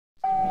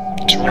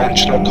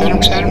tarantula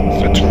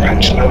content for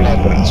tarantula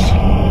lovers.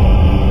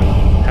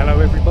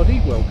 Hello everybody,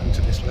 welcome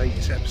to this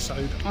latest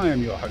episode. I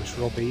am your host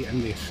Robbie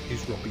and this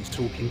is Robbie's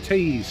Talking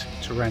Teas,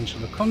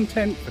 tarantula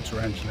content for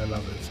tarantula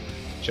lovers,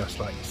 just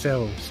like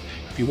yourselves.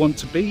 If you want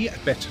to be a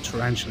better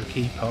tarantula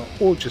keeper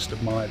or just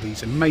admire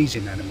these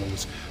amazing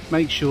animals,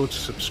 make sure to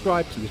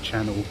subscribe to the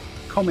channel,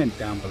 comment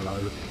down below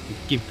and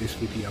give this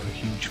video a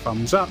huge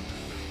thumbs up.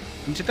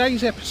 In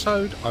today's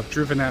episode I've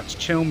driven out to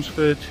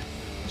Chelmsford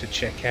to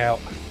check out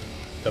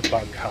the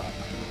bug hut.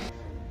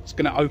 It's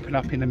going to open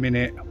up in a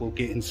minute, we'll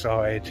get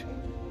inside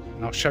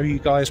and I'll show you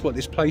guys what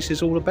this place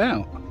is all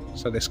about.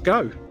 So let's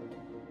go.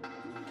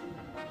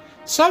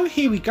 So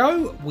here we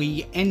go,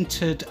 we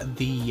entered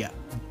the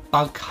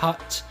bug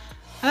hut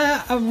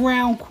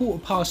around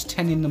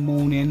 10:15 in the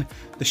morning.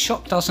 The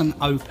shop doesn't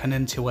open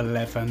until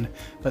 11,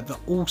 but the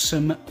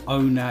awesome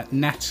owner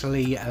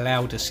Natalie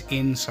allowed us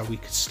in so we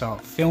could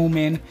start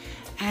filming.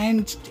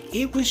 And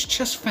it was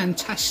just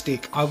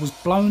fantastic. I was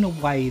blown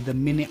away the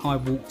minute I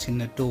walked in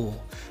the door.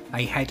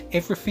 They had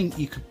everything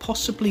you could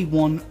possibly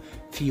want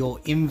for your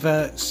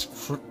inverts,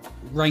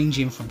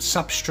 ranging from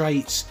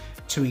substrates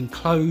to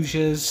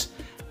enclosures,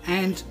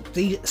 and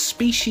the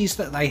species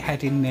that they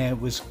had in there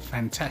was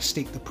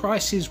fantastic. The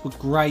prices were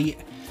great.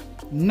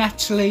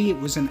 Natalie, it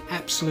was an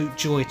absolute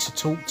joy to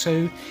talk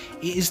to.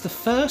 It is the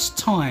first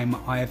time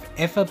I have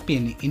ever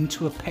been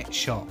into a pet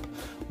shop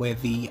where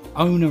the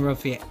owner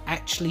of it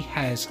actually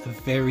has a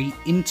very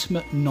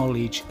intimate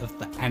knowledge of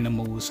the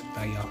animals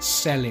they are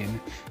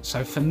selling.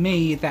 So for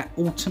me, that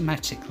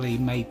automatically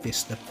made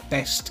this the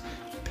best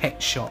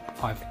pet shop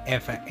I've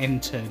ever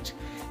entered.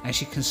 As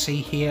you can see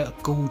here,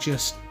 a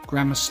gorgeous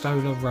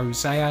Grammostola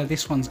rosea.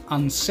 This one's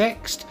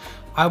unsexed.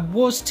 I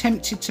was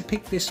tempted to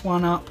pick this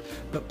one up,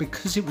 but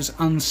because it was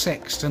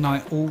unsexed and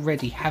I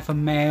already have a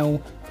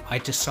male, I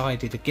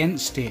decided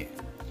against it.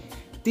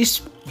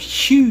 This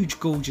huge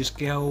gorgeous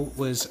girl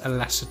was a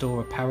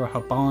Lacidora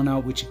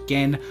parahabana, which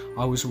again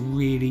I was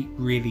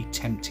really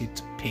tempted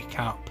to pick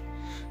up.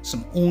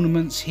 Some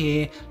ornaments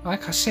here.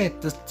 Like I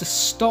said, the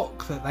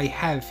stock that they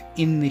have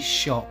in this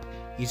shop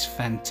is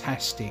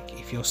fantastic.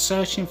 If you're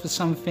searching for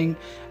something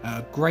at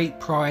a great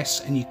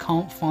price and you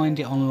can't find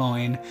it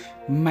online,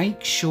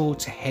 make sure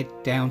to head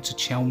down to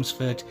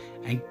Chelmsford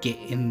and get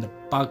in the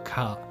bug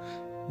hut.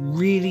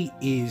 Really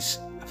is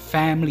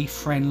family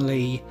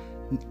friendly.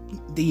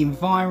 The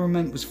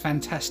environment was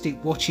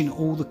fantastic. Watching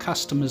all the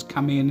customers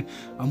come in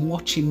and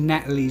watching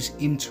Natalie's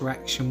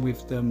interaction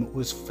with them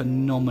was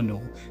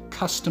phenomenal.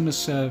 Customer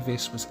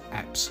service was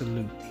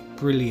absolutely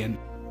brilliant.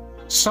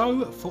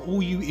 So for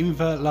all you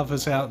invert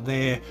lovers out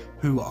there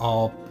who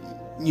are,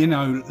 you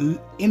know,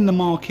 in the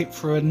market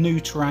for a new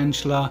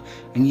tarantula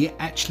and you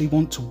actually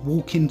want to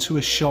walk into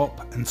a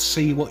shop and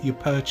see what you're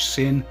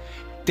purchasing,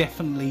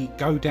 definitely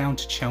go down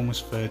to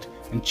Chelmsford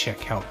and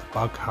check out the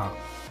bug hut.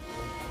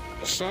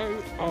 So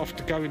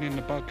after going in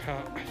the bug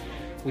hut,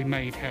 we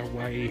made our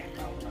way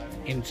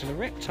into the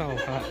reptile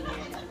hut.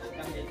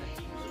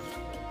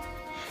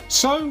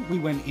 So we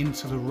went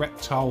into the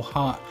reptile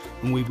hut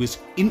and we was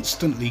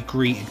instantly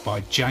greeted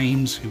by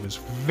James, who was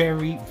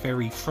very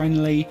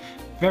friendly,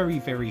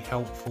 very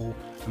helpful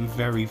and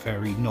very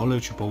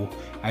knowledgeable.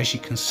 As you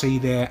can see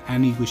there,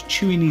 Annie was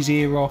chewing his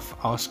ear off,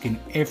 asking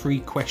every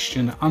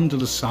question under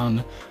the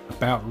sun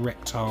about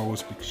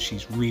reptiles because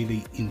she's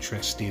really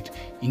interested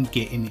in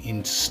getting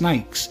into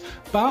snakes.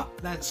 But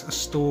that's a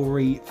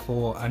story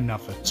for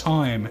another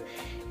time.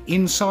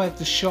 Inside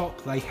the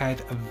shop they had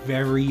a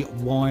very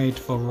wide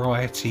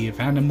variety of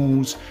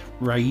animals,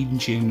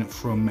 ranging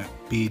from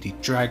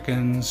bearded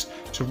dragons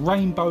to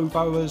rainbow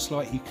boas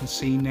like you can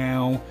see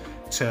now,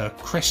 to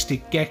crested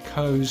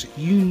geckos,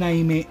 you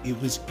name it, it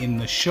was in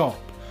the shop.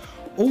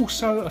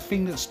 Also, a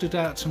thing that stood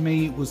out to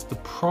me was the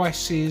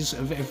prices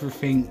of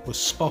everything was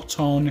spot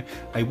on.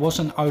 They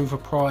wasn't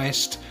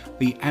overpriced.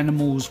 The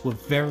animals were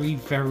very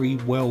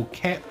well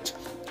kept,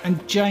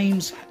 and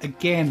James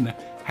again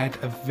had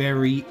a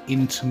very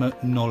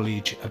intimate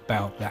knowledge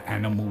about the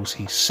animals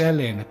he's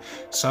selling.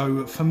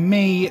 So for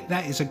me,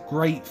 that is a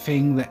great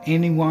thing, that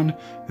anyone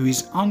who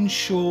is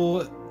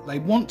unsure, they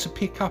want to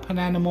pick up an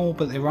animal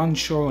but they're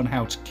unsure on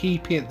how to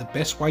keep it, the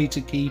best way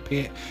to keep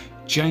it,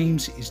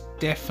 James is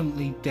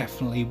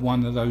definitely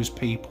one of those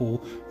people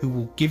who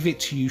will give it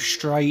to you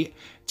straight,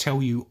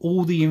 tell you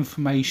all the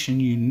information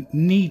you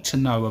need to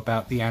know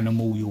about the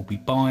animal you'll be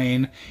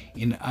buying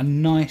in a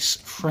nice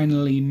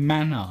friendly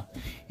manner.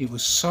 It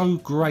was so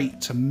great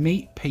to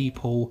meet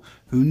people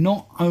who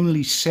not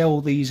only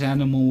sell these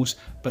animals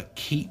but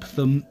keep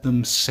them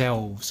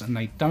themselves, and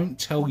they don't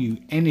tell you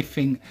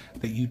anything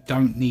that you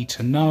don't need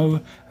to know,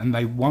 and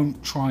they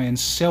won't try and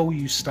sell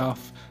you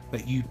stuff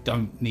that you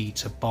don't need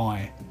to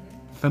buy.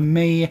 For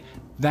me,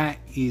 that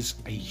is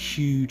a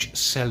huge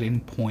selling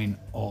point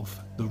of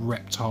the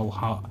reptile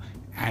hut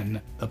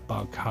and the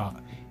bug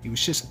hut. It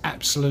was just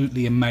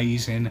absolutely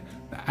amazing.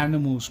 The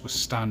animals were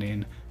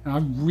stunning and I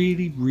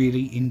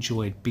really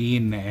enjoyed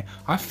being there.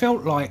 I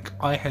felt like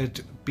I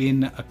had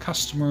been a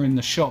customer in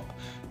the shop,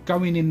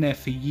 going in there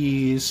for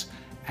years,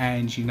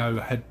 and you know,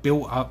 had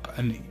built up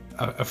an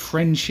a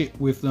friendship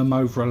with them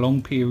over a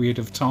long period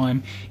of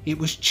time. It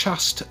was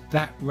just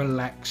that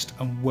relaxed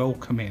and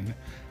welcoming.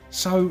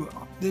 So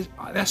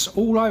that's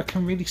all I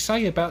can really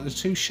say about the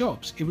two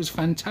shops. It was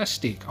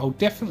fantastic. I'll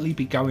definitely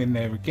be going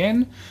there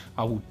again.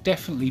 I will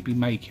definitely be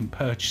making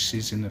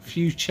purchases in the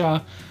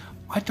future.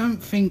 I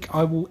don't think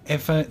I will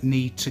ever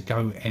need to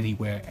go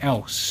anywhere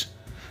else.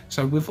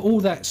 So with all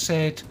that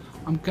said,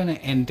 I'm going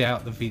to end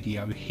out the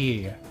video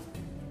here.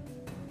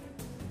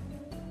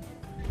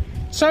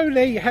 So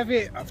there you have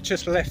it. I've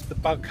just left the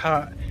bug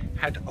hut.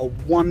 Had a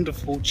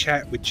wonderful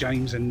chat with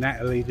James and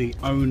Natalie, the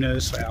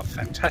owners. They are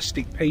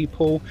fantastic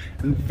people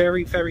and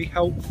very, very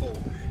helpful.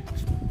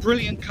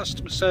 Brilliant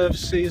customer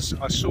services.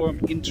 I saw them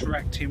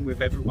interacting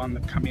with everyone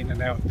that come in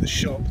and out of the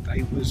shop.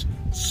 They was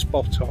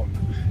spot on.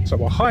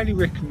 So I highly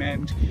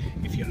recommend,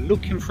 if you're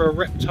looking for a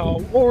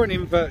reptile or an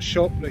invert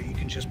shop that you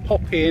can just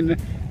pop in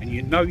and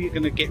you know you're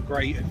going to get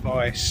great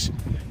advice,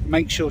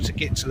 make sure to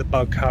get to the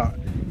bug hut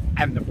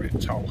and the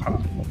reptile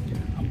hut.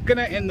 I'm going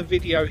to end the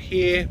video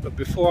here, but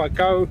before I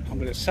go, I'm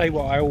going to say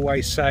what I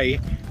always say.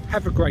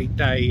 Have a great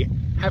day,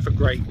 have a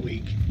great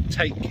week,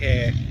 take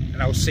care,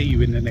 and I'll see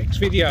you in the next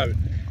video.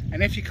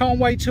 And if you can't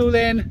wait till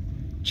then,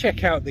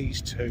 check out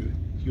these two.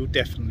 You'll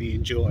definitely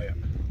enjoy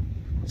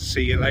them.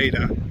 See you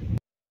later.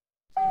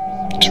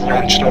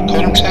 Tarantula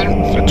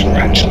content for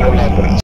tarantula lovers.